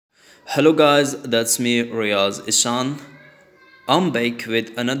Hello guys, that's me Riaz Ishan. I'm back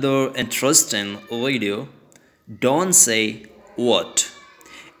with another interesting video. Don't say what.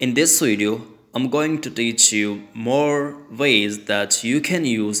 In this video, I'm going to teach you more ways that you can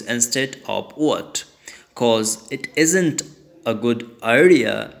use instead of what. Cause it isn't a good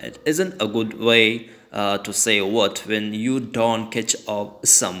idea, it isn't a good way to say what when you don't catch up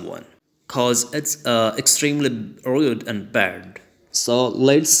someone. Cause it's extremely rude and bad. So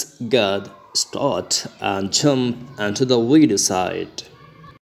let's get start and jump into the video side.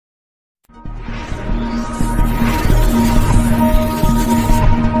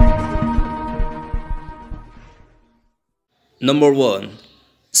 Number 1.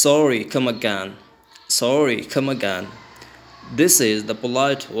 Sorry, come again. Sorry, come again. This is the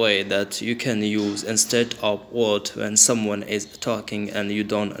polite way that you can use instead of what when someone is talking and you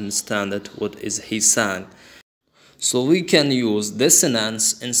don't understand that what is he saying. So we can use this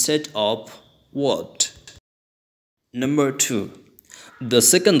sentence instead of what. Number 2. The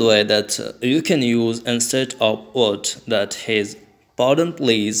second way that you can use instead of what that is pardon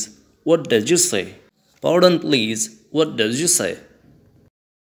please, what did you say? Pardon please, what did you say?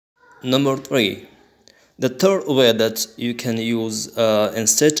 Number 3. The third way that you can use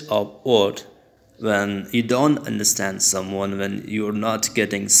instead of what when you don't understand someone, when you're not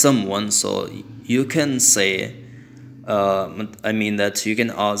getting someone, so you can say that you can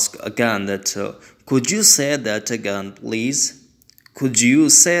ask again that could you say that again please? Could you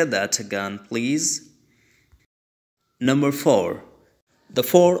say that again please? Number 4. The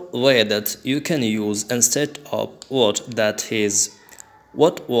fourth way that you can use instead of what that is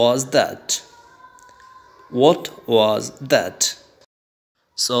what was that? What was that?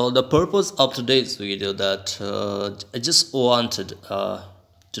 So the purpose of today's video that I just wanted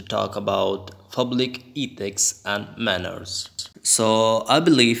to talk about public ethics and manners. So I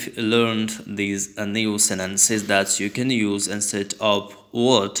believe you learned these new sentences that you can use instead of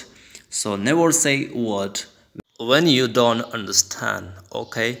what. So never say what when you don't understand,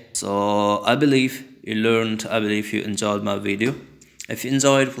 okay? So I believe you learned, I believe you enjoyed my video. If you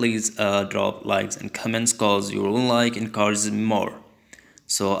enjoyed, please drop likes and comments cause your own like encourages me more.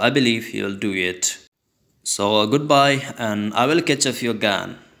 So I believe you'll do it. So goodbye and I will catch up you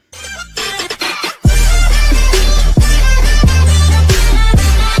again.